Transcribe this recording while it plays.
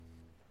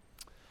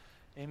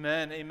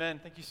Amen, amen.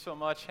 Thank you so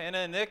much, Hannah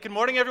and Nick. Good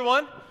morning,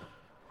 everyone.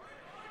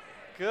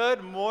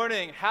 Good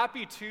morning.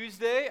 Happy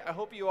Tuesday. I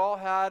hope you all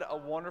had a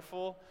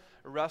wonderful,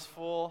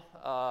 restful,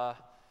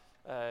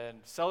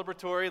 and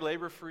celebratory,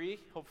 labor-free,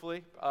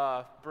 hopefully,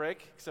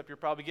 break, except you're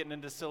probably getting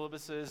into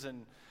syllabuses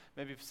and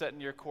maybe setting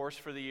your course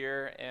for the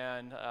year,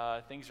 and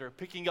things are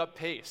picking up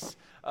pace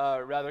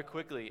rather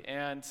quickly.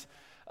 And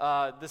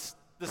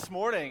this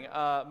morning,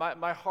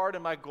 my heart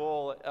and my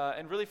goal,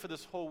 and really for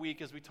this whole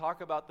week, as we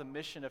talk about the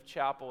mission of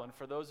Chapel, and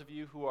for those of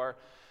you who are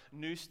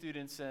new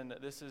students, and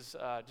this is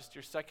just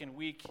your second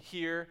week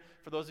here,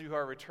 for those of you who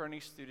are returning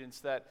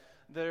students, that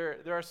there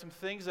are some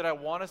things that I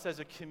want us as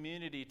a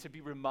community to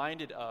be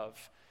reminded of,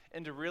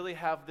 and to really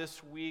have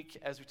this week,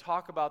 as we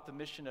talk about the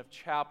mission of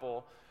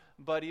Chapel,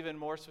 but even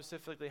more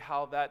specifically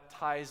how that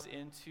ties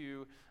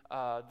into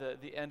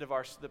the end of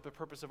the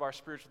purpose of our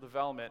spiritual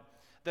development,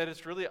 that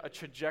it's really a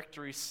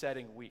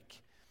trajectory-setting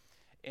week.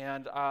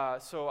 And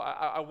so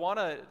I want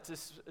to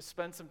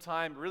spend some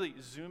time really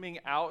zooming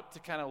out to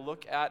kind of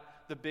look at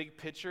the big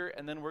picture,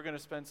 and then we're going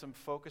to spend some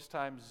focus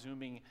time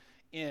zooming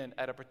in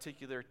at a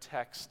particular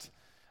text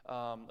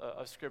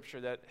of Scripture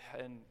that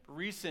in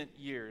recent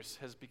years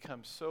has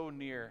become so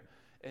near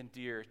and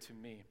dear to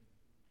me.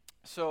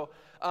 So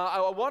I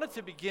wanted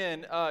to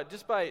begin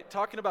just by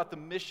talking about the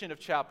mission of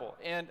Chapel.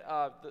 And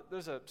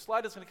there's a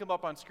slide that's going to come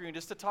up on screen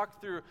just to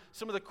talk through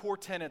some of the core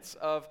tenets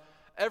of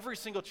every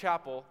single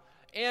chapel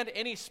and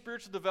any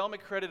spiritual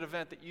development credit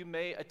event that you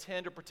may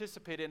attend or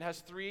participate in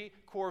has three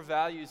core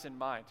values in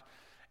mind.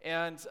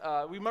 And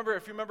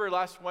if you remember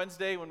last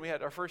Wednesday when we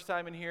had our first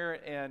time in here,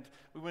 and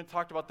we went and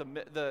talked about the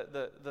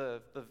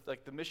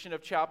mission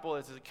of Chapel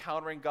as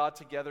encountering God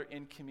together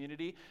in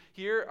community.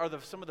 Here are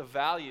some of the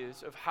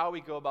values of how we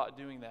go about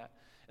doing that.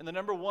 And the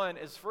number one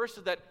is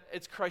that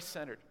it's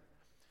Christ-centered.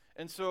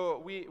 And so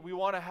we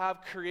want to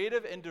have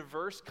creative and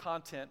diverse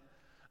content,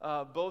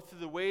 both through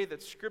the way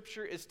that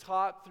Scripture is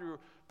taught, through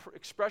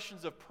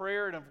expressions of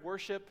prayer and of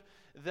worship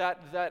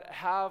that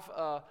have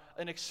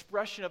an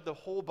expression of the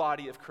whole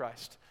body of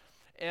Christ.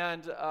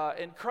 And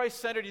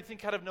Christ-centered, you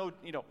think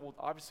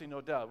obviously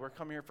no doubt, we're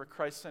coming here for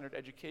Christ-centered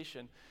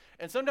education.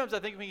 And sometimes I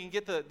think we can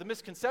get the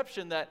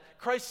misconception that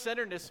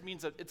Christ-centeredness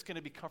means that it's going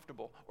to be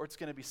comfortable or it's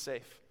going to be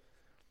safe.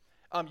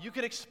 You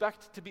can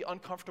expect to be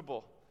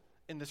uncomfortable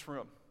in this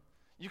room.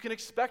 You can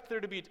expect there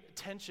to be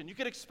tension. You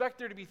can expect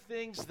there to be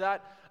things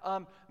that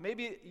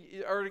maybe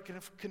are going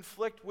to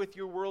conflict with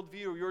your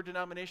worldview or your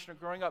denomination of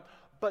growing up.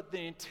 But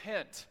the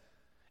intent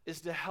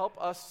is to help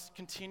us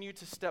continue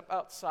to step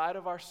outside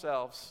of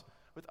ourselves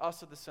with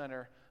us at the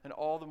center, and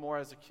all the more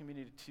as a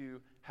community to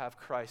have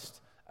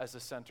Christ as the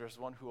center, as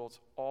one who holds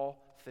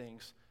all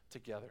things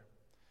together.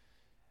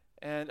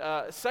 And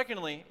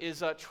secondly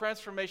is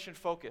transformation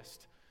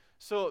focused.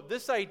 So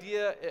this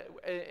idea,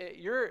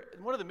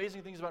 one of the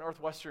amazing things about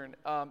Northwestern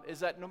is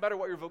that no matter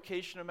what your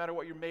vocation, no matter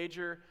what your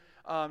major,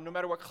 no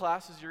matter what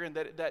classes you're in,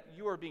 that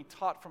you are being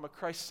taught from a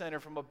Christ center,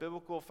 from a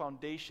biblical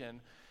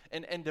foundation,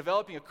 and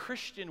developing a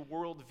Christian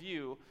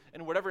worldview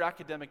in whatever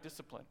academic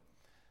discipline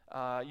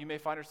you may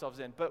find yourselves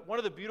in. But one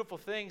of the beautiful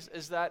things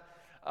is that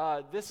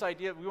this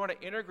idea, we want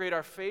to integrate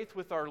our faith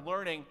with our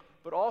learning,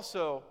 but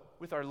also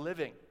with our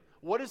living.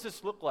 What does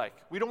this look like?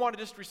 We don't want to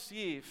just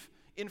receive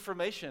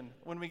information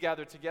when we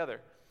gather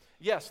together.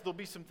 Yes, there'll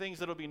be some things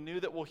that'll be new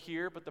that we'll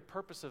hear, but the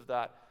purpose of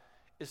that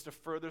is to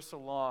further us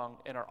along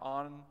in our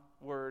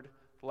onward,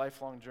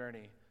 lifelong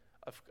journey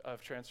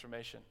of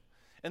transformation.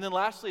 And then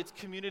lastly, it's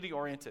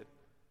community-oriented.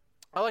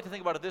 I like to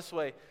think about it this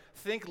way.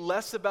 Think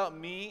less about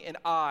me and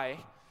I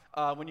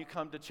when you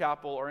come to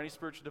Chapel or any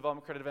spiritual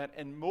development credit event,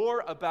 and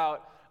more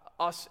about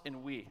us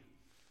and we.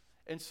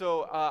 And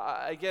so,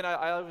 again,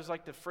 I always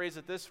like to phrase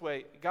it this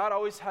way. God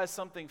always has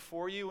something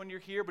for you when you're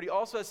here, but he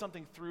also has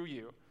something through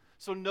you.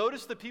 So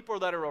notice the people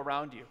that are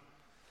around you.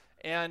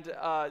 And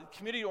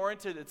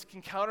community-oriented, it's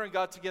encountering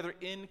God together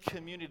in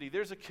community.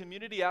 There's a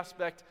community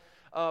aspect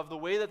of the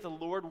way that the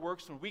Lord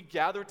works when we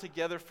gather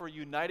together for a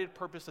united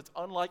purpose that's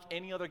unlike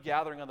any other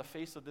gathering on the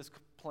face of this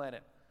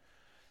planet.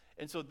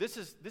 And so this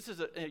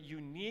is a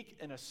unique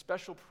and a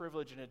special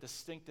privilege and a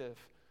distinctive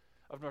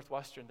of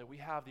Northwestern, that we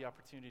have the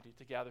opportunity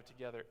to gather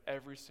together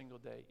every single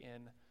day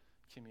in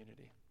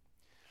community.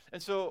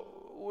 And so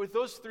with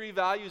those three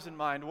values in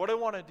mind, what I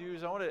want to do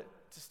is I want to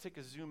just take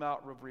a zoom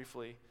out real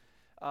briefly,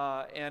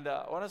 and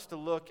I want us to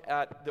look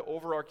at the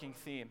overarching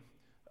theme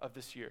of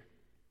this year.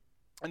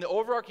 And the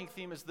overarching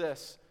theme is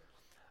this,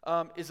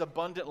 is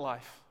abundant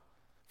life,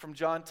 from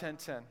John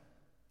 10:10.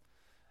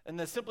 And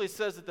that simply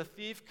says that the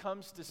thief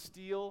comes to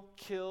steal,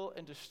 kill,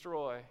 and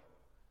destroy.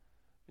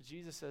 But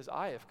Jesus says,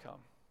 I have come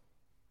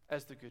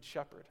as the good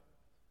shepherd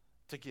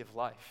to give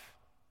life,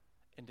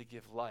 and to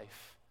give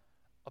life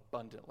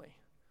abundantly.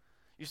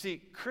 You see,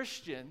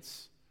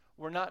 Christians,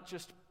 we're not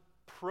just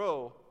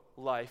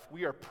pro-life,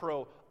 we are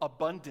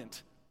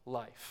pro-abundant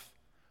life.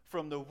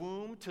 From the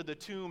womb to the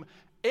tomb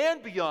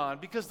and beyond,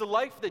 because the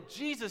life that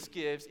Jesus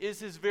gives is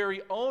his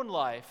very own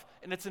life,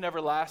 and it's an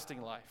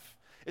everlasting life.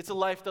 It's a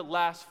life that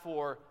lasts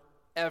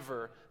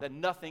forever, that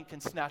nothing can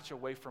snatch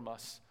away from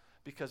us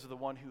because of the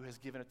one who has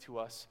given it to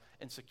us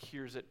and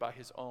secures it by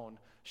his own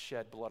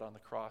shed blood on the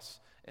cross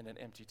in an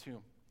empty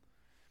tomb.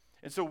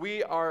 And so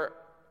we are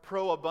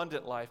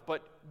pro-abundant life,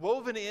 but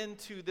woven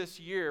into this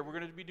year, we're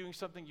going to be doing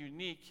something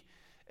unique,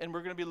 and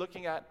we're going to be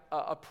looking at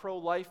a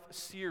pro-life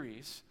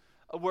series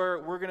where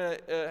we're going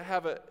to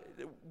have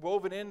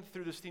woven in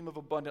through this theme of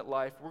abundant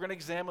life. We're going to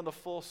examine the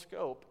full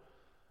scope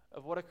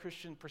of what a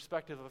Christian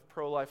perspective of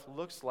pro-life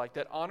looks like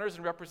that honors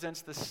and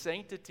represents the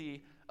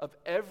sanctity of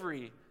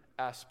every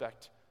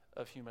aspect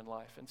of human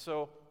life. And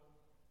so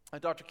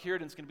Dr.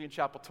 Kierden's going to be in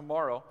chapel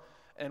tomorrow,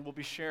 and we'll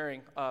be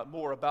sharing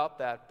more about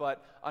that.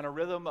 But on a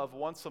rhythm of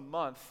once a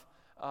month,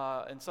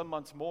 and some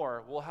months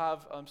more, we'll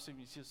have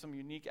some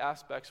unique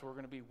aspects where we're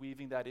going to be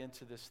weaving that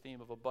into this theme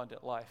of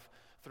abundant life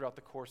throughout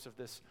the course of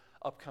this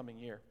upcoming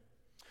year.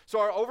 So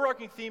our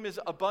overarching theme is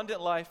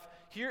abundant life.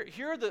 Here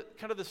are the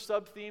kind of the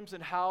sub-themes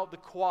and how the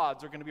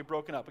quads are going to be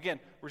broken up. Again,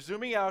 we're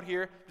zooming out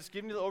here, just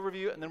giving you the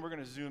overview, and then we're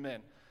going to zoom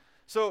in.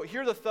 So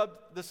here are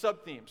the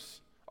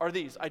sub-themes are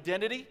these: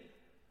 identity,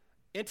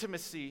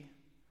 intimacy,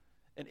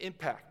 and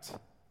impact.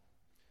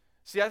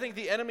 See, I think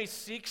the enemy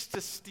seeks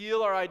to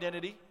steal our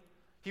identity.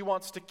 He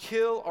wants to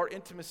kill our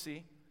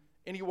intimacy,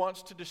 and he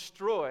wants to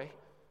destroy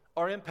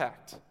our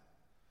impact.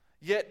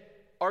 Yet,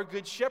 our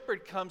good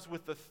shepherd comes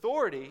with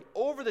authority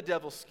over the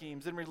devil's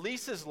schemes and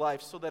releases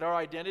life so that our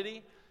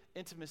identity,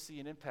 intimacy,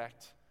 and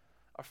impact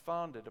are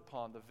founded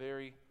upon the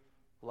very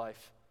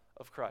life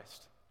of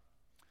Christ.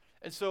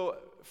 And so,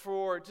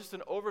 for just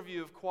an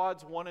overview of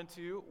quads 1 and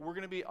 2, we're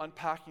going to be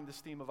unpacking this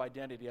theme of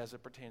identity as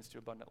it pertains to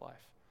abundant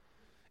life.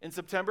 In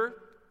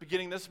September,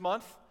 beginning this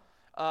month,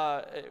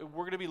 we're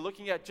going to be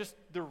looking at just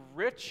the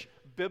rich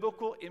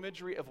biblical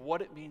imagery of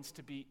what it means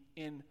to be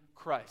in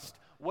Christ.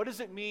 What does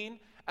it mean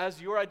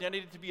as your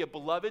identity to be a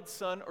beloved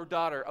son or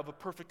daughter of a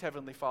perfect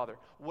heavenly Father?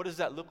 What does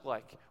that look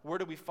like? Where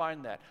do we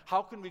find that?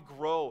 How can we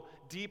grow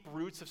deep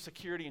roots of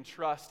security and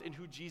trust in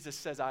who Jesus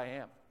says I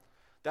am?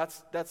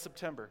 That's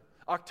September.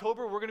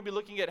 October, we're going to be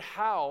looking at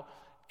how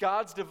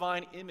God's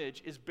divine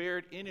image is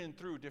bared in and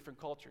through different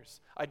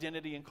cultures,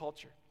 identity and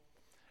culture.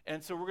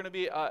 And so we're going to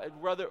be,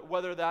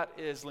 whether that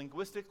is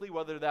linguistically,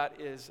 whether that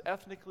is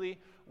ethnically,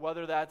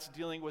 whether that's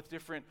dealing with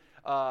different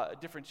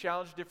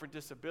challenges, different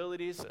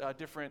disabilities,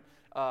 different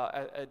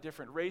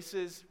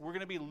races, we're going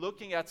to be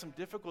looking at some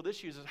difficult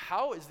issues of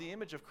how is the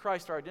image of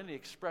Christ, our identity,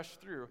 expressed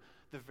through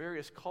the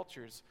various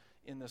cultures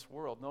in this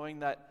world, knowing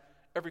that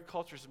every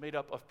culture is made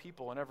up of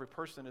people and every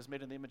person is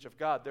made in the image of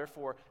God.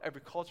 Therefore,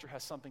 every culture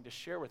has something to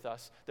share with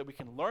us that we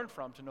can learn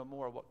from to know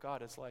more of what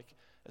God is like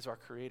as our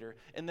creator.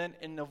 And then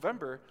in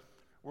November,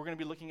 we're going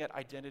to be looking at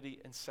identity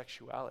and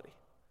sexuality.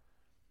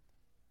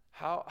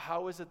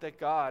 How is it that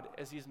God,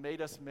 as he's made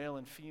us male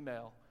and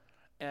female,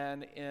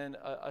 and in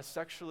a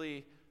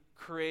sexually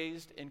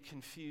crazed and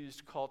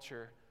confused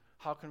culture,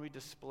 how can we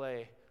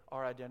display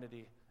our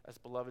identity as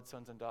beloved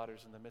sons and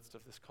daughters in the midst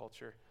of this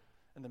culture,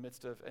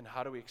 and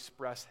how do we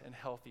express in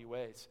healthy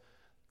ways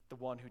the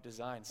one who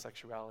designed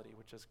sexuality,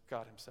 which is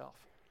God himself?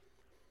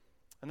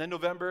 And then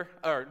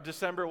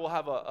December, we'll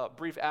have a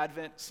brief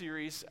Advent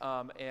series,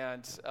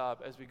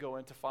 as we go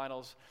into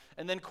finals.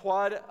 And then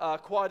quad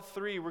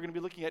 3, we're going to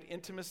be looking at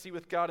intimacy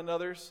with God and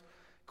others.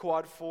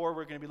 Quad 4,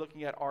 we're going to be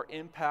looking at our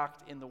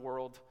impact in the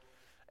world.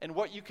 And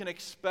what you can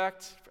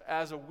expect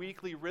as a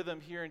weekly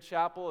rhythm here in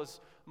chapel is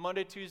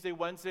Monday, Tuesday,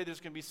 Wednesday, there's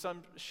going to be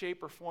some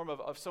shape or form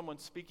of someone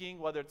speaking,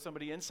 whether it's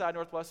somebody inside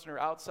Northwestern or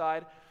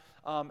outside.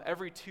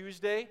 Every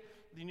Tuesday,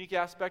 the unique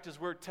aspect is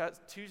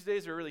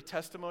Tuesdays are really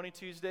testimony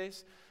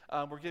Tuesdays.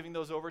 We're giving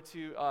those over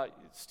to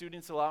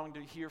students, allowing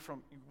to hear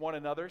from one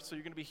another. So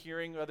you're going to be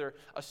hearing whether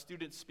a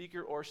student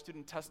speaker or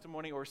student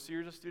testimony or a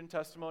series of student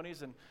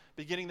testimonies. And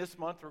beginning this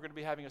month, we're going to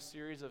be having a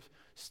series of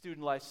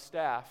student life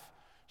staff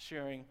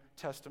sharing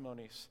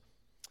testimonies.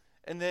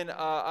 And then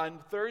on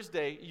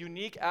Thursday,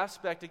 unique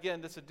aspect,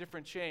 again, that's a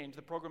different change,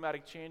 the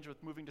programmatic change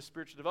with moving to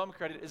spiritual development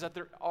credit, is that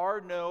there are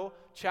no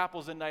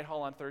chapels in Night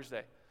Hall on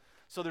Thursday.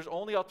 So there's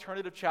only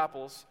alternative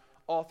chapels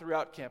all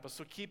throughout campus.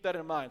 So keep that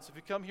in mind. So if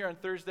you come here on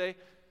Thursday,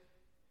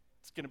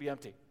 it's going to be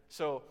empty.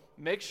 So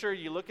make sure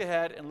you look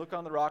ahead and look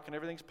on the rock, and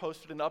everything's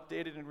posted and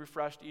updated and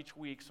refreshed each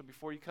week. So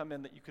before you come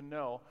in, that you can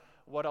know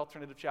what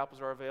alternative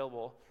chapels are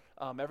available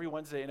every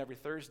Wednesday and every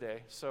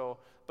Thursday.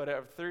 But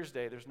every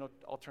Thursday, there's no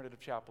alternative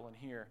chapel in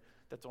here.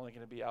 That's only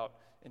going to be out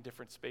in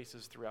different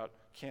spaces throughout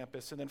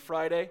campus. And then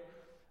Friday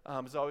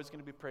is always going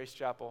to be Praise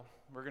Chapel.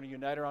 We're going to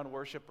unite around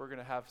worship. We're going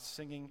to have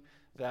singing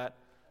that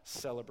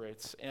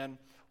celebrates. And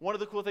one of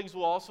the cool things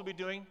we'll also be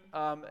doing,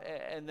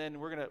 and then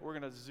we're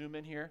gonna zoom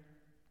in here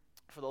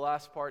for the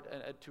last part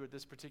to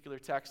this particular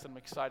text that I'm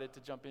excited to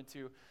jump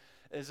into,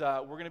 is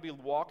we're going to be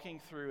walking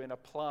through and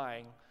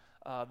applying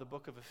the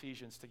book of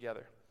Ephesians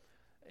together.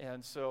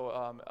 And so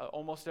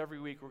almost every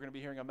week we're going to be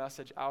hearing a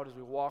message out as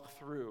we walk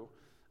through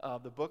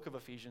the book of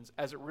Ephesians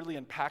as it really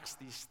unpacks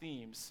these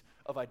themes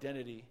of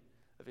identity,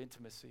 of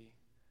intimacy,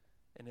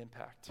 and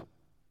impact.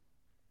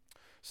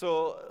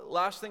 So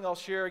last thing I'll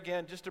share,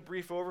 again, just a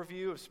brief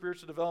overview of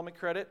spiritual development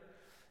credit.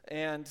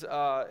 And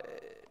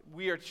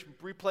we are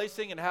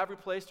replacing and have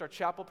replaced our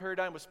chapel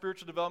paradigm with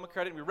spiritual development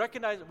credit. And we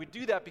recognize that we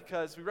do that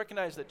because we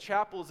recognize that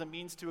chapel is a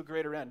means to a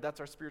greater end. That's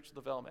our spiritual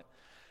development.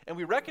 And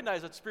we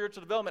recognize that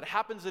spiritual development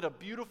happens in a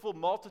beautiful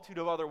multitude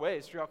of other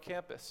ways throughout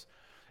campus.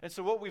 And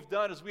so what we've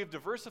done is we've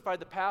diversified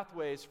the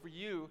pathways for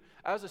you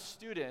as a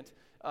student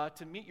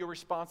to meet your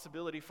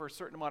responsibility for a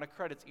certain amount of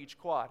credits each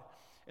quad.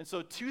 And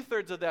so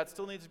 2/3 of that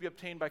still needs to be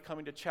obtained by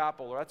coming to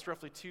chapel, or that's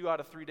roughly 2 out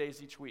of 3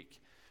 days each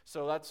week.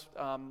 So that's,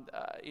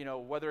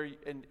 whether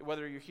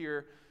you're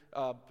here,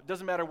 it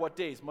doesn't matter what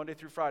days, Monday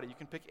through Friday. You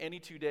can pick any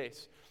 2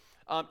 days.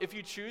 If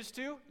you choose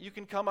to, you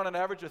can come on an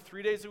average of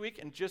 3 days a week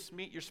and just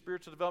meet your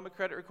spiritual development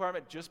credit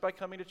requirement just by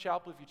coming to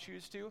chapel if you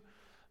choose to.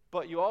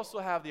 But you also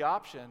have the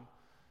option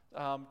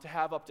to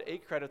have up to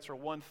 8 credits, or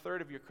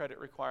 1/3 of your credit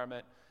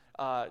requirement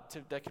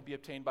that can be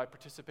obtained by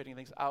participating in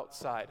things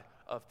outside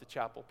of the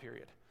chapel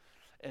period.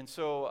 And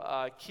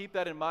so keep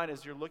that in mind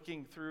as you're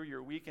looking through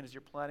your week and as you're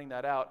planning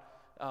that out,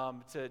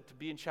 to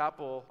be in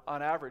chapel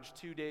on average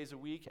 2 days a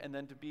week, and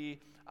then to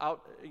be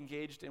out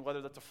engaged in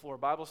whether that's a floor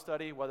Bible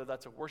study, whether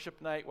that's a worship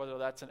night, whether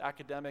that's an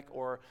academic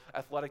or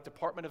athletic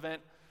department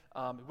event.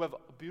 We have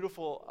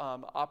beautiful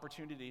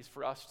opportunities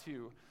for us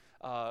to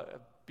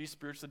be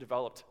spiritually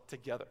developed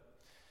together.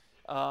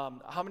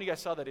 How many of you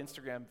guys saw that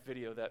Instagram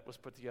video that was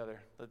put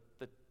together,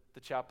 the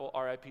chapel,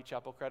 RIP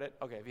chapel credit?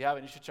 Okay, if you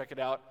haven't, you should check it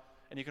out.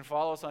 And you can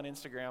follow us on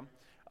Instagram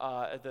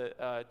at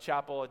the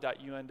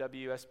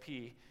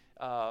chapel.unwsp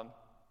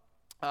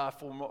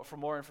for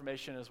more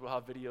information, as we'll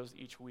have videos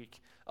each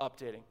week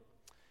updating.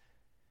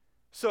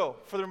 So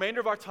for the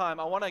remainder of our time,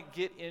 I want to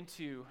get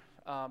into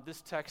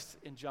this text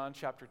in John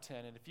chapter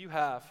 10. And if you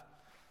have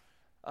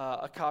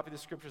a copy of the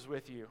scriptures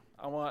with you,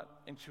 I want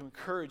to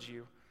encourage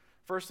you,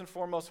 first and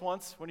foremost,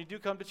 when you do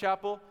come to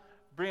chapel,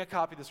 bring a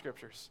copy of the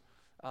scriptures.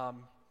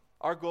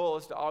 Our goal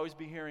is to always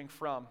be hearing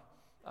from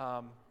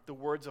the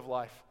words of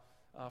life,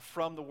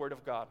 from the Word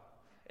of God.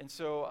 And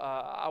so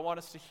I want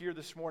us to hear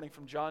this morning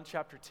from John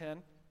chapter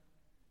 10.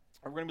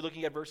 We're going to be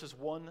looking at verses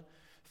 1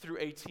 through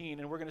 18,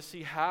 and we're going to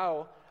see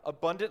how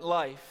abundant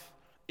life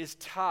is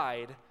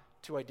tied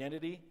to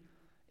identity,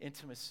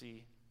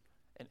 intimacy,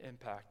 and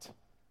impact.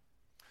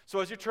 So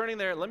as you're turning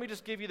there, let me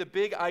just give you the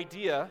big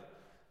idea.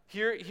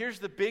 Here's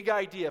the big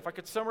idea. If I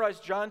could summarize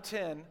John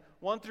 10,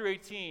 1 through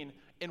 18,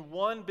 in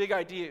one big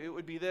idea, it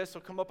would be this.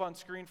 It'll come up on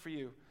screen for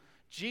you.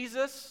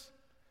 Jesus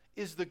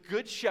is the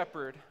good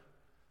shepherd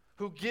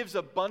who gives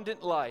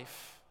abundant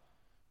life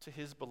to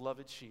his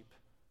beloved sheep.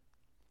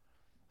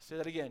 Say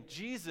that again.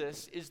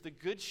 Jesus is the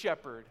good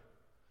shepherd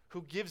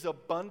who gives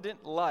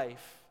abundant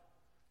life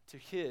to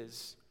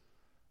his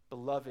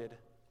beloved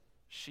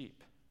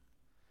sheep.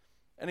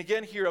 And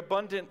again here,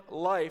 abundant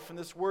life, and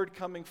this word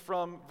coming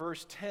from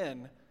verse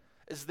 10,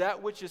 is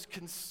that which is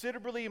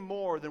considerably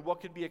more than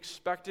what could be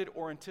expected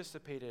or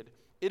anticipated.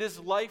 It is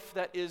life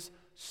that is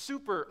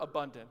super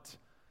abundant.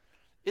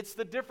 It's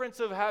the difference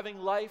of having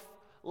life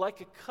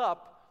like a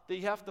cup that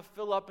you have to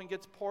fill up and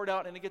gets poured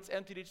out and it gets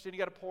emptied each day and you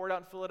got to pour it out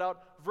and fill it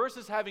out,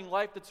 versus having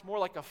life that's more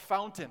like a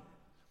fountain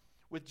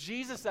with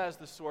Jesus as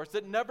the source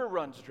that never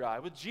runs dry,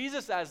 with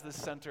Jesus as the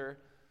center,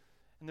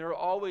 and there will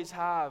always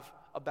have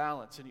a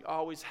balance, and you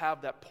always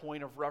have that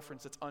point of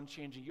reference that's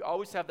unchanging. You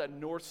always have that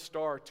North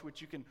Star to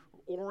which you can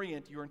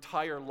orient your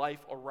entire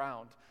life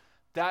around.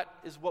 That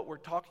is what we're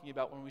talking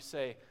about when we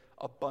say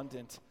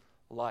abundant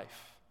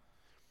life.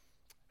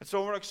 And so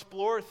we're going to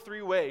explore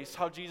 3 ways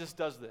how Jesus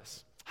does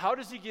this. How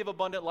does he give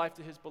abundant life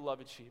to his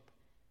beloved sheep?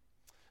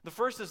 The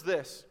first is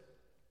this: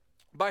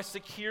 by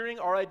securing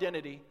our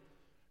identity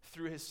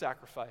through his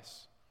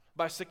sacrifice.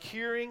 By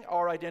securing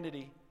our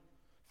identity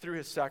through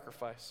his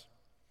sacrifice.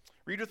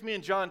 Read with me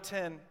in John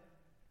 10,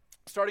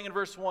 starting in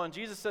verse 1.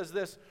 Jesus says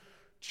this: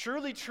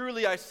 "Truly,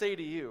 truly, I say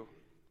to you,"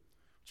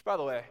 which, by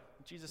the way,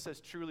 Jesus says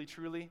truly,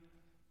 truly,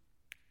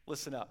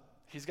 listen up.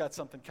 He's got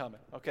something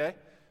coming, okay?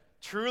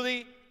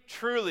 "Truly,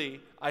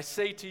 truly, I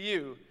say to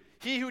you,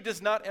 he who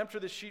does not enter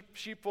the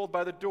sheepfold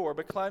by the door,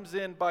 but climbs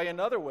in by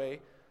another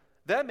way,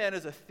 that man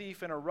is a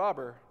thief and a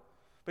robber.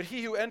 But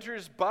he who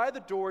enters by the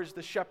door is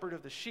the shepherd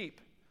of the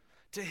sheep.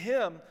 To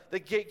him the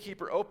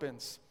gatekeeper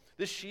opens.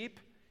 The sheep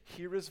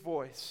hear his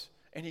voice,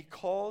 and he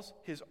calls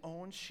his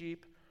own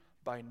sheep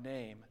by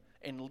name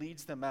and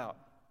leads them out.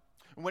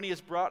 And when he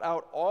has brought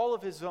out all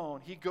of his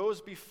own, he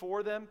goes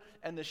before them,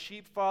 and the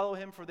sheep follow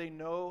him, for they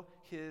know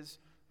his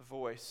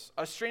voice.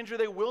 A stranger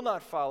they will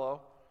not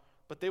follow,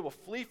 but they will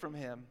flee from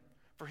him,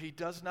 for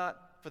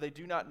they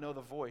do not know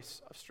the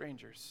voice of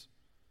strangers."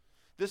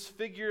 This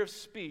figure of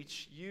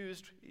speech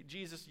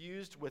Jesus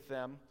used with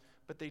them,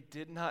 but they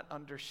did not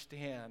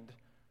understand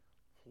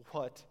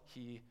what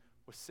he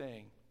was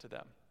saying to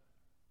them.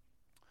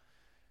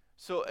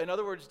 So, in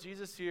other words,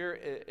 Jesus here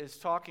is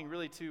talking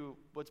really to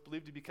what's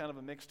believed to be kind of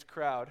a mixed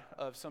crowd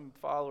of some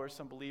followers,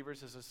 some believers.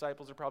 His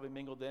disciples are probably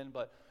mingled in,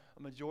 but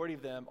a majority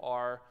of them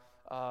are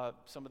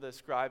some of the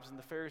scribes and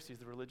the Pharisees,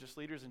 the religious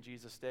leaders in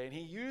Jesus' day. And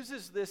he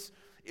uses this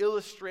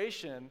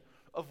illustration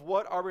of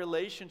what our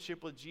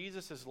relationship with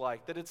Jesus is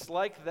like, that it's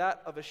like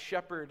that of a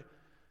shepherd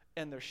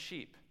and their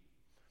sheep.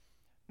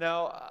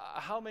 Now,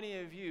 how many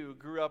of you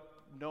grew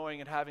up knowing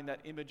and having that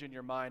image in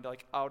your mind,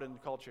 like out in the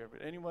culture.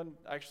 But anyone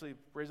actually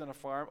raised on a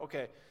farm?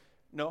 Okay.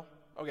 No?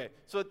 Okay.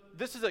 So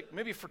this is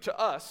maybe to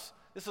us,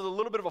 this is a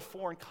little bit of a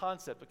foreign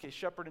concept. Okay,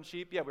 shepherd and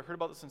sheep. Yeah, we heard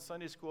about this in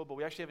Sunday school, but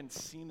we actually haven't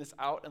seen this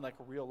out in like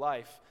real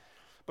life.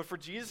 But for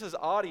Jesus'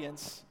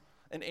 audience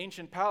in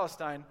ancient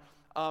Palestine,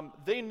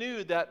 they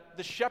knew that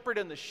the shepherd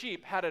and the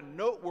sheep had a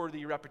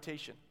noteworthy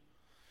reputation.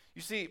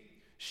 You see,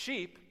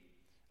 sheep,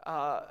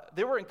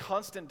 they were in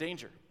constant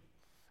danger.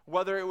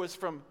 Whether it was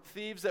from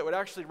thieves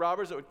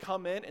robbers that would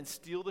come in and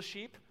steal the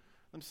sheep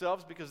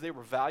themselves because they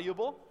were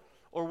valuable,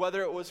 or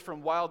whether it was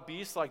from wild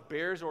beasts like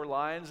bears or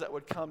lions that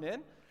would come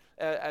in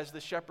as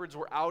the shepherds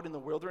were out in the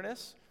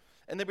wilderness.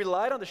 And they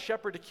relied on the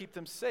shepherd to keep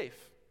them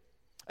safe.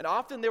 And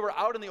often they were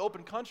out in the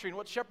open country, and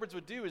what shepherds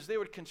would do is they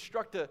would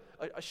construct a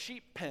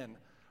sheep pen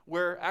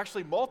where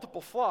actually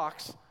multiple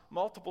flocks,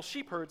 multiple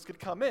sheep herds could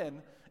come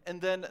in, and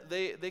then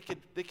they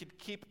could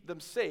keep them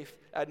safe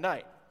at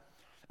night.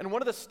 And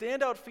one of the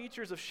standout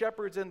features of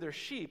shepherds and their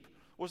sheep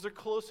was their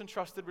close and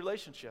trusted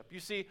relationship.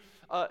 You see,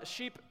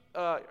 sheep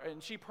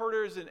and sheep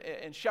herders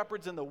and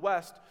shepherds in the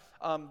West,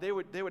 they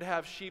would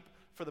have sheep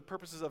for the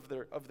purposes of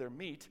their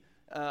meat,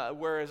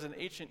 whereas in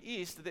ancient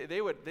East,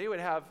 they would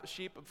have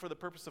sheep for the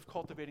purpose of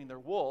cultivating their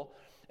wool.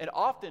 And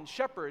often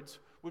shepherds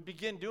would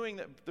begin doing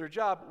their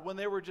job when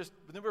they were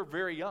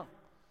very young,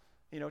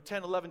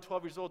 10, 11,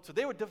 12 years old. So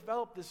they would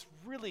develop this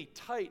really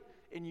tight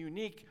and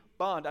unique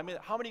bond. I mean,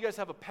 how many of you guys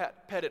have a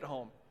pet at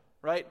home,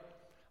 right?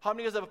 How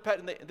many of you guys have a pet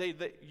and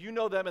they you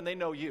know them and they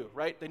know you,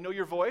 right? They know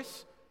your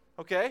voice,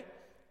 okay?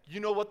 You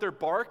know what their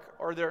bark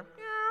or their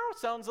meow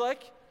sounds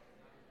like,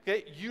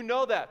 okay? You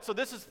know that. So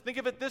think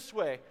of it this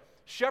way.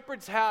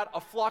 Shepherds had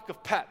a flock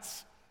of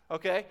pets,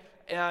 okay?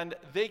 And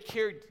they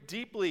cared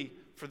deeply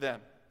for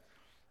them.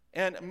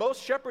 And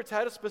most shepherds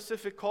had a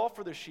specific call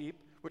for their sheep,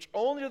 which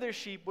only their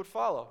sheep would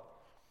follow.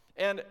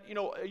 And,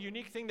 a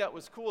unique thing that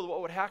was cool,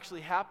 what would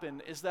actually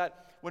happen is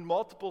that when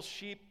multiple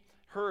sheep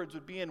herds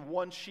would be in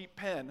one sheep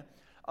pen,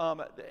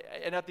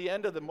 and at the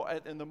end of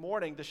in the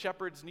morning, the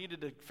shepherds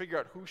needed to figure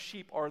out whose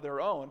sheep are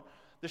their own.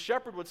 The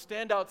shepherd would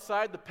stand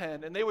outside the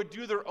pen, and they would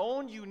do their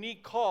own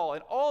unique call,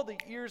 and all the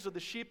ears of the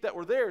sheep that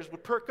were theirs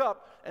would perk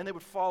up, and they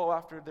would follow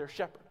after their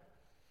shepherd.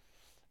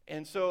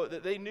 And so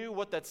they knew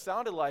what that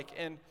sounded like,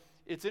 and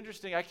it's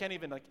interesting, I can't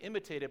even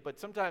imitate it, but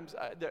sometimes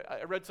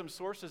I read some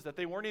sources that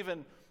they weren't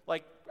even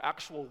like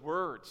actual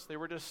words. They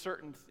were just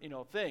certain,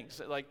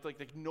 things,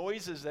 like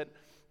noises that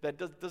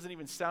doesn't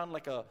even sound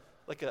like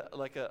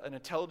an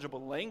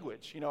intelligible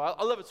language.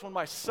 I love it. So when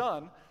my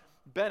son,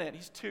 Bennett,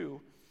 he's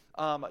 2,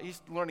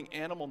 he's learning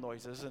animal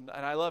noises, and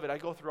I love it. I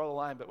go through all the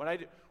line, but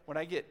when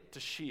I get to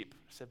sheep,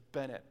 I said,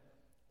 Bennett,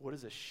 what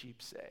does a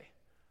sheep say?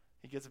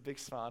 He gets a big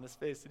smile on his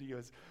face, and he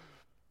goes,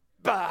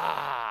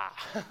 bah!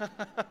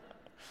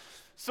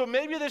 So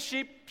maybe the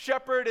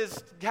shepherd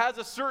has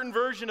a certain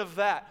version of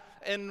that.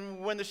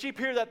 And when the sheep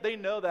hear that, they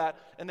know that,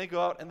 and they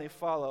go out and they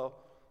follow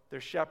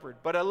their shepherd.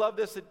 But I love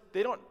this, that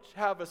they don't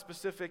have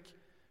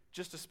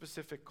just a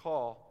specific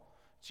call.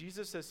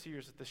 Jesus says here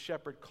that the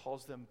shepherd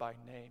calls them by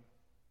name.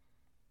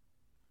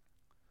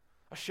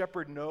 A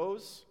shepherd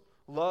knows,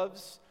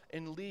 loves,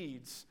 and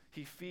leads.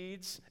 He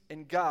feeds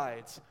and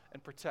guides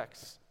and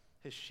protects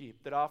his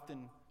sheep. That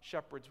often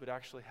shepherds would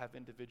actually have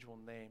individual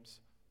names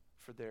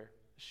for their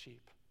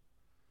sheep.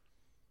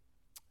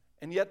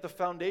 And yet the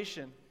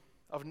foundation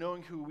of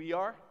knowing who we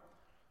are,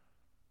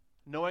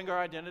 knowing our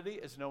identity,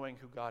 is knowing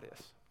who God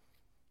is.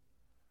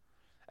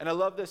 And I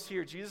love this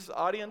here. Jesus'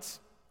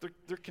 audience,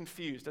 they're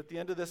confused. At the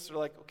end of this, they're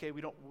like, okay,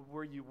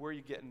 where are you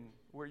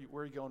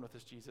going with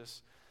this,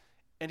 Jesus?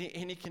 And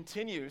he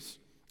continues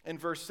in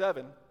verse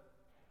 7,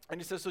 and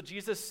he says, so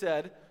Jesus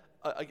said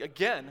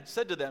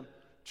to them,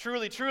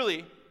 truly,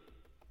 truly,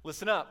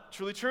 listen up,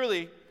 truly,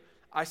 truly,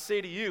 I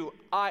say to you,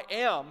 I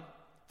am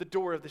the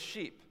door of the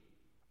sheep.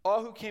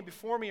 All who came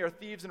before me are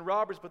thieves and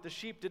robbers, but the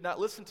sheep did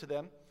not listen to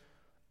them.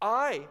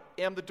 I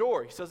am the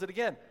door. He says it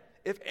again.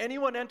 If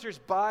anyone enters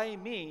by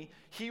me,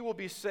 he will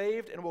be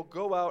saved and will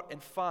go out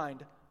and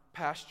find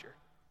pasture.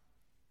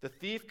 The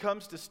thief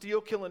comes to steal,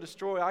 kill, and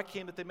destroy. I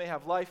came that they may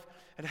have life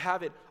and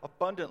have it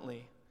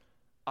abundantly.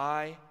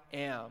 I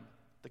am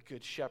the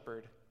good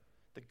shepherd.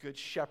 The good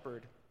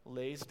shepherd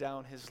lays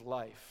down his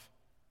life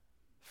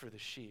for the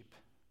sheep.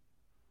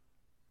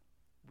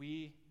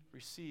 We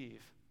receive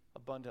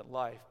abundant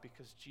life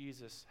because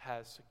Jesus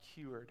has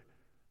secured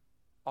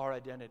our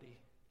identity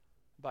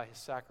by his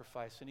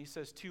sacrifice. And he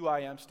says 2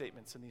 I am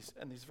statements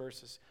in these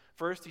verses.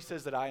 First, he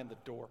says that I am the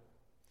door.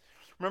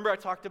 Remember I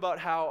talked about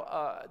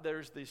how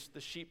there's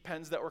the sheep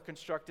pens that were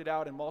constructed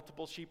out and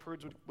multiple sheep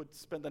herds would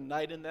spend the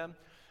night in them.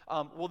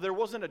 Well, there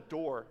wasn't a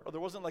door, or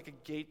there wasn't like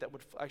a gate that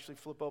would actually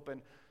flip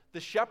open. The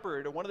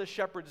shepherd, or one of the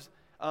shepherds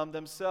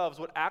themselves,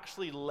 would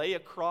actually lay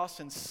across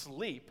and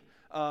sleep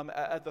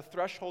at the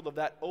threshold of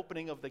that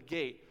opening of the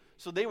gate.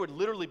 So they would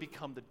literally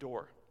become the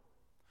door.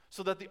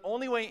 So that the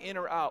only way in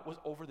or out was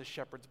over the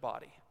shepherd's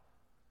body.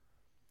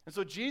 And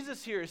so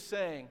Jesus here is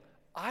saying,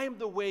 I am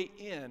the way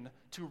in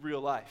to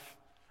real life.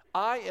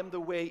 I am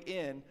the way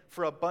in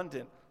for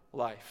abundant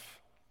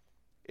life.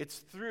 It's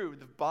through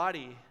the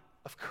body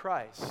of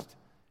Christ.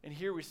 And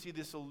here we see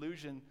this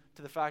allusion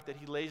to the fact that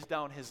he lays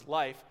down his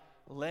life,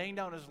 laying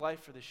down his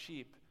life for the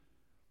sheep.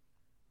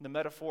 The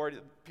metaphor,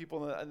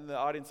 people in the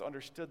audience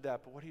understood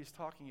that, but what he's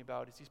talking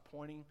about is he's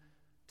pointing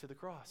to the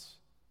cross.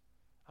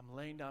 I'm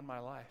laying down my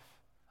life.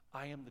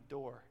 I am the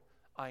door.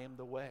 I am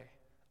the way.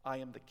 I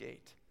am the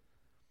gate.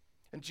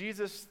 And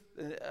Jesus,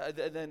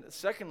 then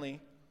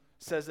secondly,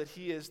 says that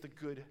he is the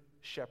good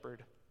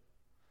shepherd.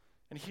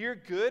 And here,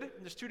 good,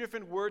 there's two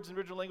different words in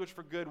original language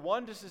for good.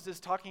 One just is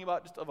talking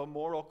about just of a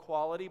moral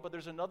quality, but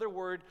there's another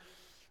word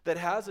that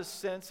has a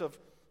sense of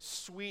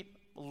sweet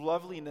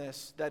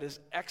loveliness that is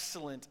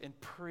excellent and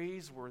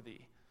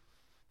praiseworthy.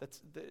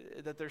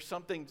 That there's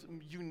something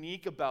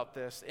unique about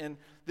this. And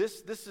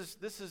this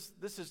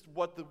is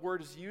what the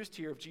word is used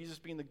here of Jesus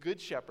being the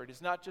good shepherd.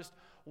 It's not just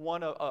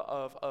one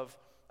of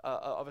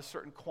a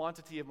certain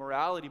quantity of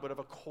morality, but of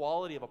a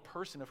quality of a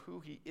person, of who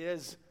he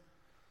is,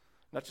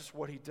 not just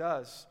what he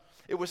does.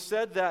 It was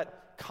said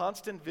that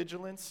constant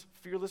vigilance,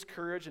 fearless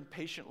courage, and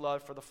patient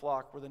love for the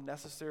flock were the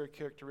necessary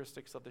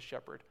characteristics of the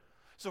shepherd.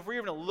 So if we're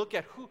even going to look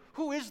at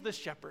who is this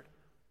shepherd?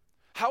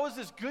 How is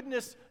his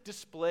goodness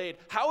displayed?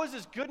 How is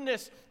his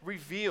goodness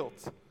revealed?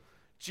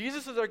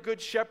 Jesus is our good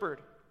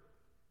shepherd.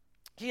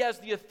 He has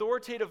the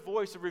authoritative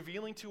voice of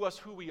revealing to us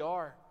who we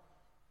are.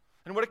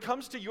 And when it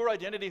comes to your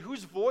identity,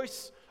 whose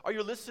voice are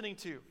you listening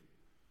to?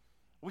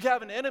 We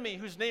have an enemy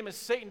whose name is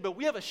Satan, but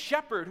we have a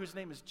shepherd whose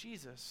name is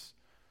Jesus.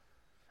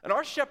 And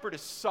our shepherd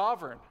is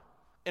sovereign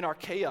in our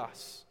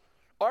chaos.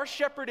 Our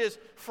shepherd is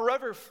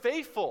forever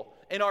faithful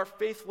in our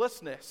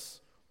faithlessness.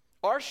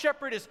 Our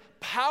shepherd is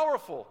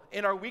powerful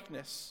in our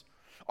weakness.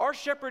 Our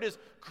shepherd is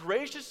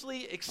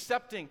graciously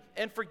accepting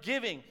and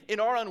forgiving in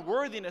our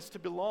unworthiness to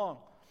belong.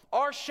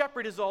 Our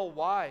shepherd is all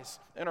wise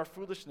in our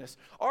foolishness.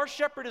 Our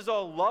shepherd is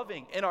all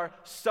loving in our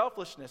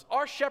selfishness.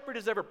 Our shepherd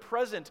is ever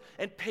present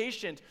and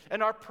patient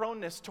in our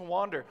proneness to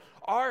wander.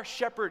 Our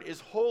shepherd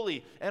is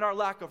holy in our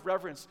lack of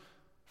reverence.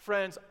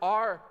 Friends,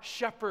 our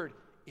shepherd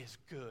is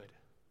good.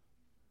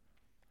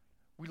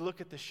 We look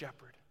at the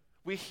shepherd.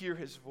 We hear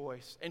his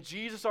voice. And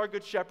Jesus, our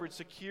good shepherd,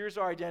 secures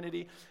our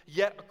identity.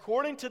 Yet,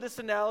 according to this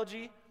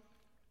analogy,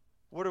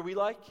 what are we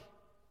like?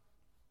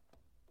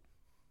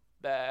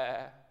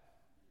 Bah.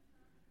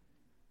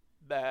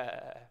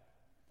 Bah.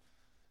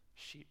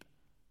 Sheep.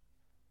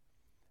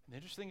 And the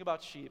interesting thing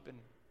about sheep, and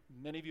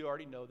many of you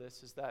already know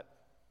this, is that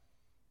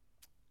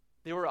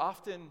they were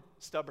often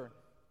stubborn.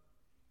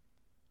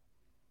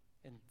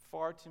 And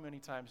far too many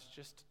times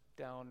just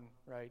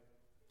downright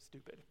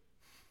stupid.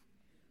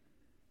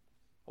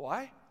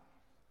 Why?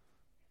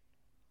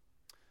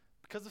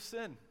 Because of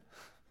sin.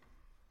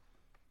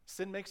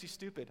 Sin makes you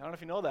stupid. I don't know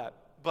if you know that,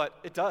 but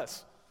it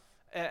does.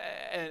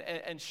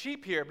 And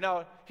sheep here,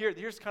 now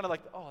here's kind of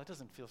like, oh, it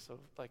doesn't feel so,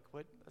 like,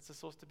 what? That's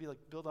supposed to be like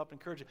build up,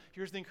 encouraging.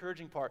 Here's the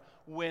encouraging part.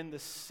 When the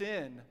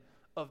sin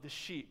of the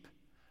sheep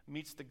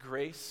meets the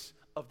grace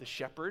of the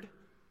shepherd,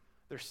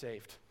 they're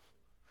saved.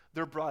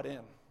 They're brought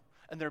in,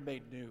 and they're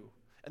made new.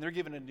 And they're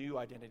given a new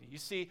identity. You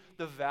see,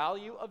 the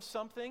value of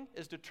something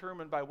is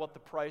determined by what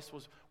the price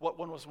was, what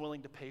one was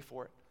willing to pay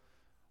for it.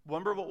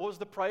 Remember what was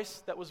the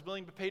price that was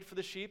willing to be paid for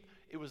the sheep?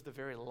 It was the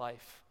very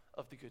life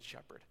of the good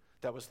shepherd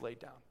that was laid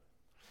down.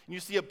 And you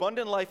see,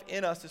 abundant life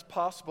in us is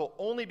possible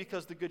only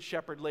because the good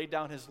shepherd laid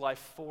down his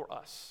life for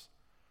us.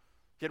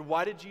 Yet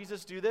why did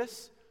Jesus do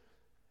this?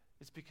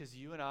 It's because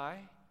you and I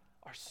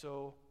are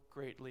so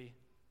greatly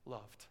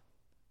loved.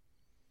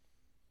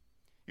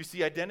 You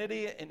see,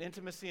 identity and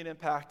intimacy and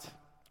impact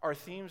are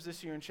themes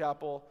this year in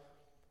Chapel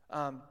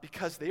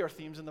because they are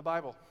themes in the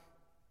Bible.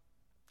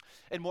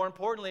 And more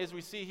importantly, as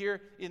we see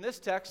here in this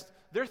text,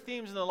 they're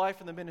themes in the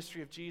life and the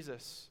ministry of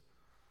Jesus.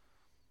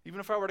 Even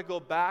if I were to go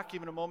back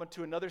even a moment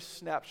to another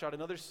snapshot,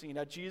 another scene,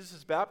 at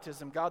Jesus'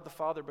 baptism, God the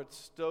Father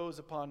bestows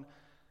upon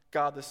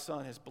God the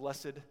Son his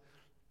blessed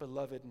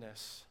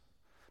belovedness.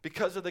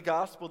 Because of the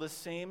gospel, the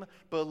same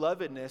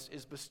belovedness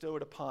is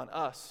bestowed upon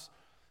us.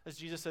 As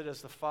Jesus said,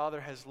 as the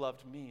Father has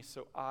loved me,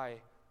 so I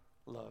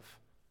love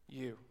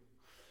you.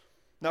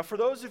 Now, for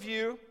those of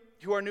you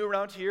who are new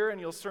around here, and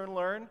you will soon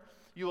learn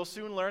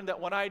that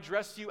when I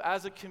address you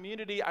as a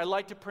community, I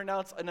like to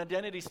pronounce an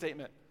identity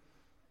statement.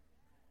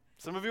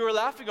 Some of you are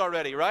laughing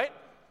already, right?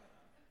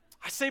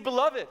 I say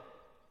beloved.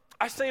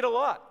 I say it a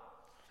lot.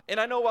 And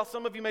I know while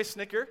some of you may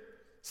snicker,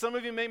 some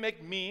of you may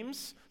make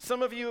memes,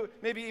 some of you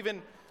maybe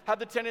even have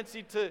the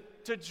tendency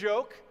to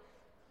joke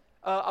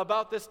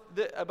about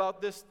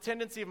this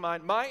tendency of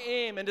mine. My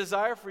aim and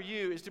desire for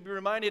you is to be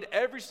reminded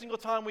every single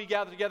time we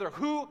gather together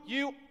who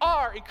you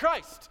are in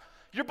Christ.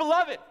 You're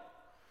beloved.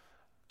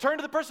 Turn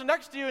to the person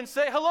next to you and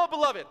say, hello,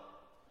 beloved.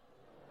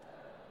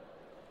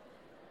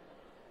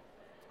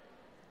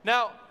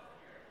 Now,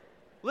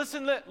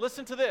 listen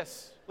to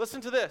this.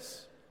 Listen to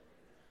this.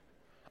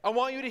 I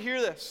want you to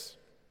hear this.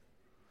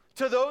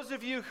 To those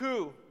of you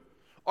who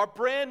are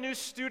brand new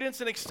students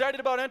and excited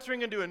about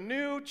entering into a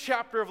new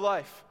chapter of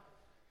life,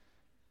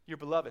 you're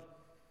beloved.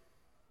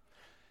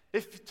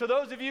 If to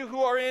those of you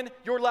who are in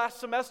your last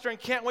semester and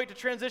can't wait to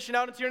transition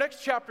out into your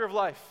next chapter of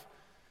life,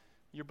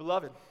 you're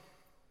beloved.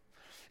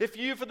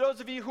 For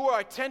those of you who are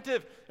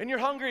attentive and you're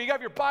hungry, you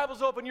have your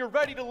Bibles open, you're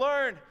ready to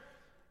learn,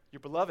 you're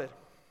beloved.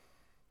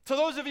 To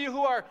those of you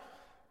who are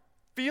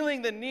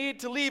feeling the need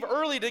to leave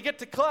early to get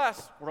to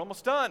class, we're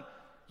almost done,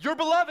 you're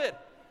beloved.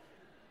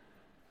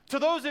 To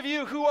those of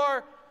you who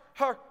are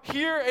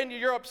here and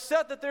you're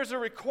upset that there's a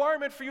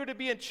requirement for you to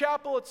be in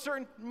chapel at a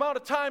certain amount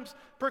of times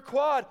per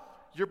quad,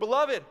 you're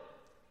beloved.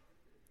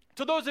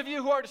 To those of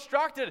you who are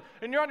distracted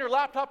and you're on your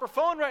laptop or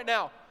phone right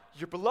now,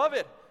 you're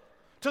beloved.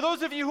 To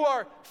those of you who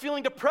are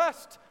feeling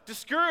depressed,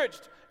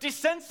 discouraged,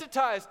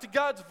 desensitized to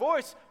God's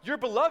voice, you're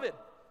beloved.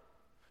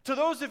 To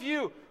those of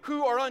you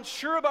who are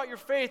unsure about your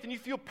faith and you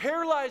feel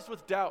paralyzed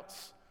with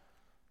doubts,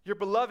 you're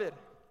beloved.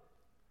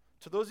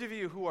 To those of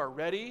you who are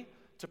ready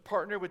to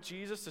partner with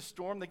Jesus to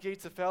storm the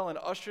gates of hell and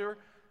usher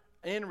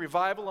in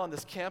revival on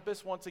this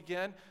campus once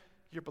again,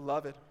 you're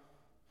beloved.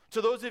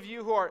 To those of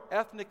you who are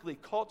ethnically,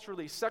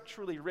 culturally,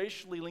 sexually,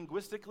 racially,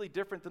 linguistically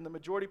different than the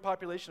majority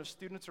population of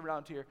students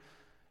around here,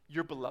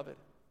 you're beloved.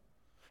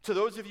 To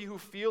those of you who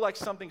feel like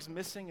something's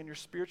missing in your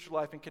spiritual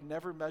life and can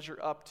never measure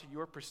up to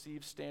your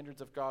perceived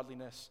standards of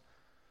godliness,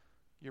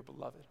 you're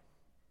beloved.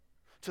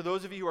 To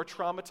those of you who are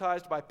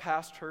traumatized by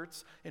past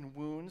hurts and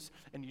wounds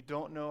and you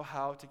don't know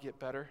how to get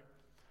better,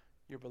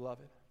 you're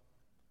beloved.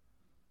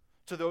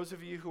 To those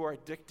of you who are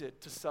addicted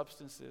to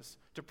substances,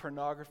 to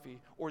pornography,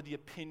 or the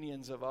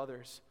opinions of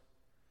others,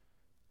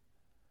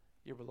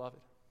 you're beloved.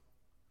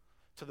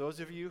 To those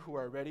of you who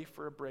are ready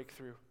for a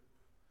breakthrough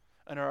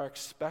and are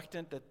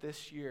expectant that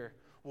this year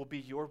will be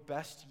your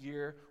best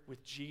year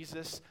with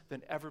Jesus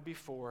than ever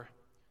before,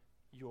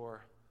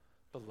 you're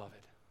beloved.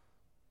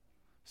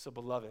 So,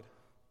 beloved,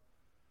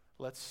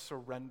 let's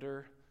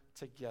surrender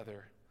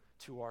together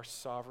to our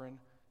sovereign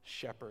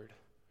shepherd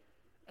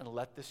and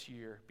let this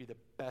year be the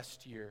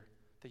best year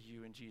that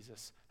you and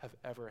Jesus have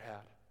ever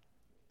had.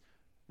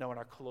 Now, in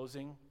our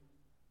closing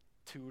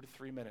 2 to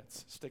 3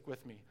 minutes, stick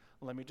with me.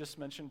 Let me just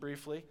mention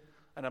briefly,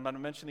 and I'm going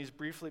to mention these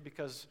briefly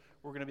because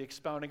we're going to be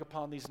expounding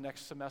upon these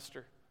next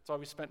semester. That's why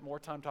we spent more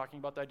time talking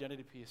about the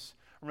identity piece.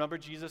 Remember,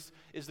 Jesus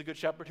is the good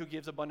shepherd who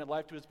gives abundant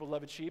life to his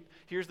beloved sheep.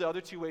 Here's the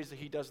other 2 ways that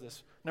he does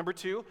this. Number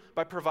 2,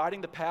 by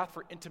providing the path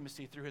for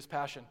intimacy through his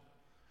passion.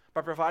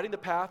 By providing the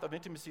path of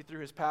intimacy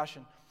through his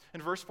passion.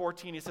 In verse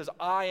 14, he says,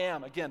 I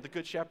am, again, the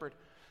good shepherd.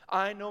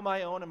 I know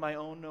my own and my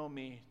own know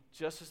me,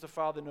 just as the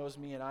Father knows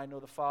me and I know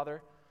the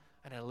Father,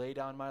 and I lay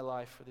down my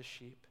life for the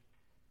sheep.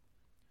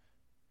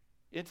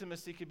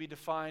 Intimacy can be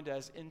defined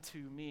as into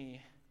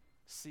me,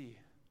 see.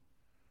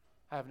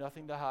 I have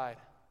nothing to hide.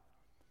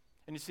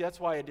 And you see, that's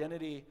why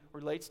identity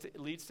leads to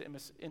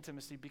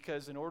intimacy,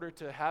 because in order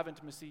to have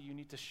intimacy, you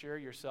need to share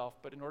yourself.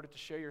 But in order to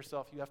share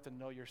yourself, you have to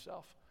know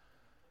yourself.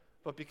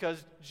 But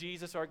because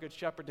Jesus, our good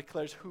shepherd,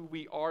 declares who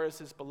we are as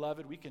his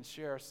beloved, we can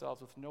share ourselves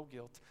with no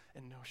guilt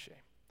and no shame.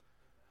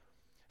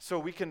 So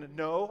we can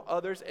know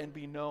others and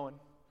be known.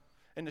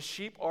 And the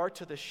sheep are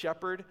to the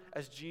shepherd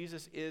as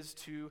Jesus is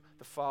to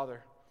the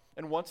Father.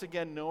 And once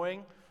again,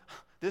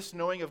 this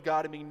knowing of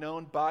God and being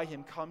known by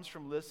him comes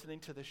from listening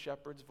to the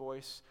shepherd's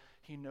voice.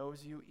 He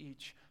knows you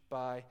each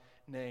by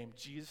name.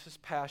 Jesus'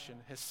 passion,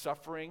 his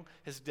suffering,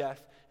 his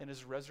death, and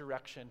his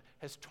resurrection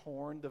has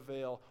torn the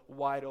veil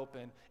wide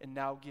open and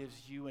now gives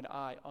you and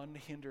I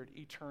unhindered,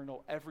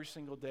 eternal, every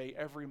single day,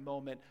 every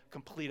moment,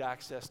 complete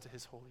access to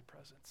his holy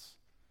presence.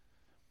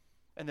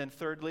 And then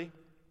thirdly,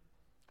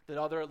 the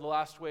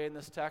last way in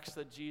this text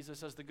that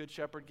Jesus, as the good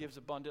shepherd, gives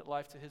abundant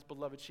life to his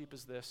beloved sheep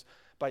is this: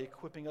 by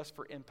equipping us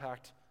for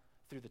impact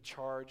through the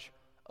charge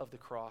of the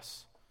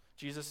cross.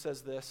 Jesus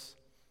says this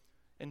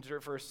in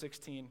verse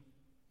 16,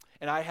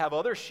 and I have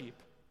other sheep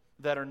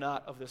that are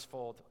not of this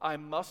fold. I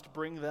must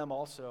bring them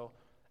also,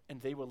 and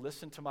they will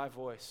listen to my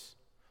voice.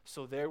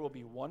 So there will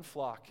be one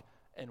flock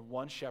and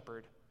one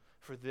shepherd.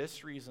 For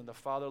this reason, the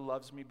Father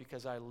loves me,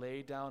 because I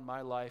lay down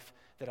my life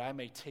that I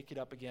may take it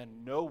up again.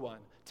 No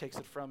one takes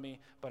it from me,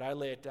 but I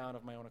lay it down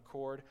of my own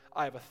accord.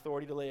 I have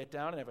authority to lay it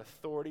down, and I have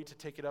authority to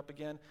take it up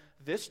again.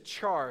 This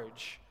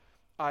charge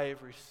I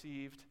have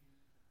received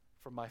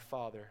from my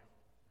Father.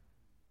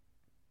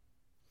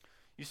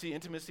 You see,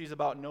 intimacy is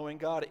about knowing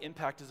God.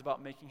 Impact is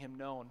about making him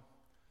known.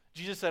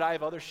 Jesus said, I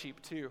have other sheep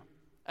too,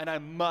 and I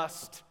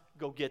must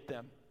go get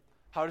them.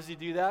 How does he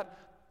do that?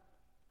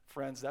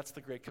 Friends, that's the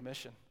Great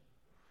Commission.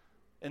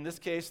 In this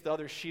case, the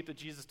other sheep that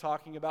Jesus is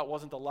talking about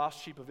wasn't the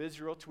lost sheep of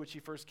Israel to which he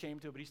first came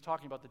to, but he's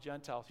talking about the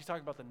Gentiles. He's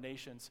talking about the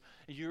nations.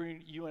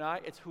 You and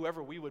I, it's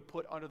whoever we would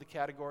put under the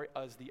category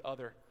as the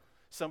other.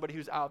 Somebody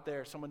who's out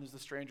there, someone who's the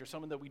stranger,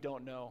 someone that we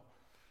don't know.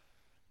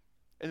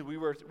 And we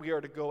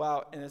are to go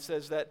out, and it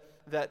says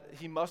that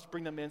he must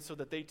bring them in so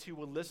that they too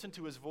will listen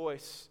to his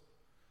voice.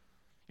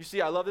 You see,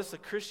 I love this,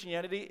 that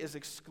Christianity is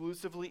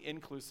exclusively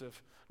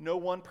inclusive. No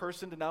one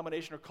person,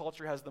 denomination, or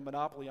culture has the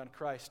monopoly on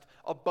Christ.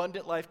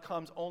 Abundant life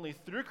comes only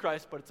through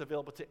Christ, but it's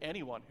available to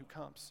anyone who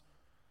comes.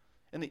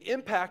 And the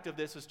impact of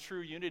this is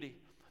true unity.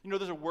 You know,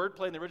 there's a word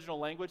play in the original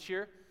language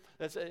here.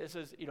 It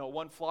says,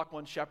 one flock,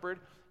 one shepherd.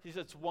 He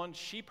says it's one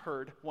sheep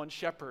herd, one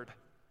shepherd.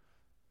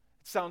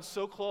 It sounds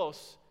so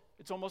close.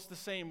 It's almost the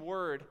same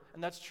word,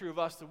 and that's true of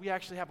us, that we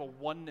actually have a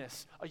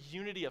oneness, a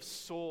unity of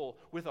soul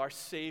with our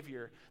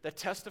Savior that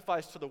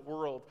testifies to the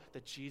world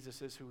that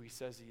Jesus is who he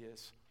says he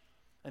is.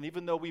 And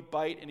even though we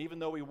bite, and even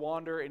though we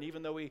wander, and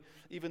even though we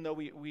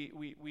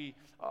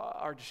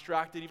are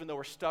distracted, even though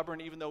we're stubborn,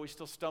 even though we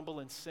still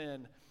stumble in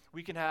sin,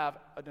 we can have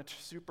a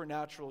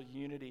supernatural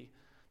unity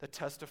that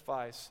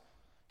testifies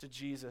to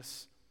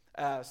Jesus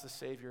as the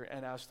Savior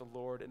and as the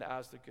Lord and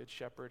as the Good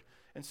Shepherd.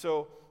 And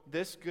so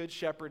this Good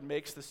Shepherd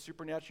makes the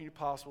supernatural unity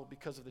possible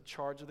because of the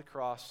charge of the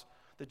cross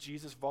that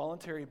Jesus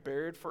voluntarily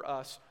buried for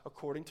us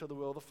according to the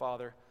will of the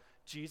Father.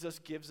 Jesus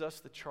gives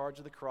us the charge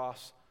of the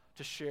cross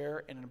to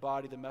share and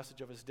embody the message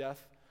of his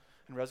death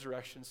and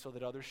resurrection so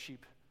that other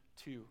sheep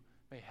too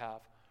may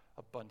have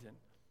abundant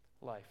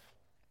life.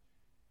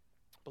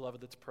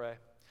 Beloved, let's pray.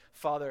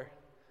 Father,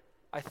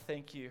 I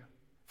thank you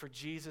for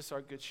Jesus,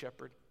 our Good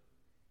Shepherd.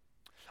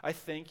 I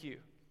thank you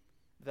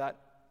that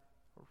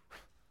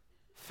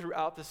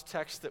throughout this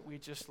text that we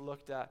just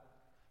looked at,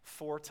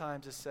 4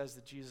 times it says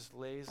that Jesus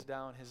lays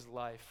down his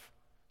life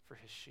for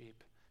his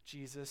sheep.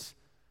 Jesus,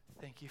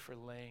 thank you for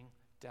laying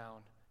down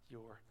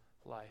your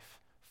life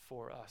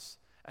for us.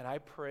 And I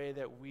pray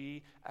that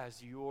we,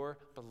 as your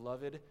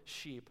beloved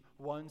sheep,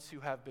 ones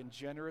who have been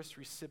generous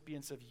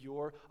recipients of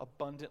your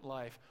abundant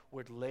life,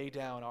 would lay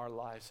down our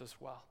lives as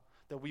well.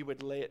 That we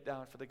would lay it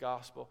down for the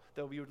gospel,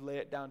 that we would lay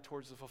it down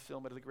towards the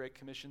fulfillment of the Great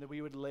Commission, that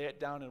we would lay it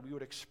down and we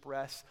would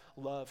express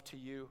love to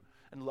you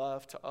and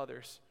love to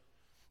others.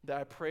 That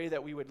I pray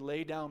that we would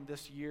lay down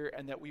this year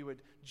and that we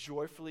would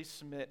joyfully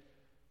submit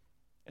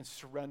and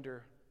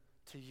surrender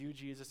to you,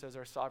 Jesus, as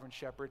our sovereign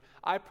shepherd.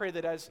 I pray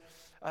that as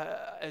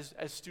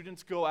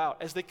students go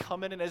out, as they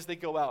come in and as they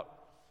go out,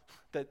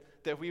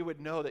 that we would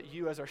know that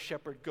you as our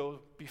shepherd go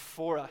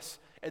before us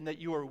and that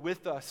you are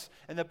with us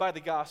and that by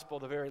the gospel,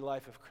 the very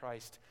life of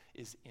Christ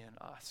is in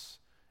us.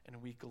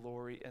 And we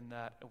glory in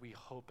that, and we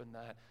hope in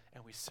that,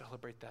 and we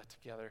celebrate that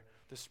together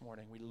this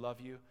morning. We love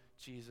you,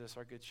 Jesus,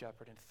 our Good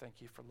Shepherd, and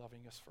thank you for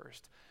loving us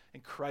first. In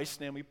Christ's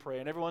name we pray.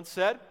 And everyone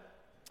said,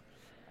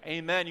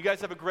 amen. You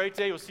guys have a great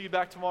day. We'll see you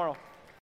back tomorrow.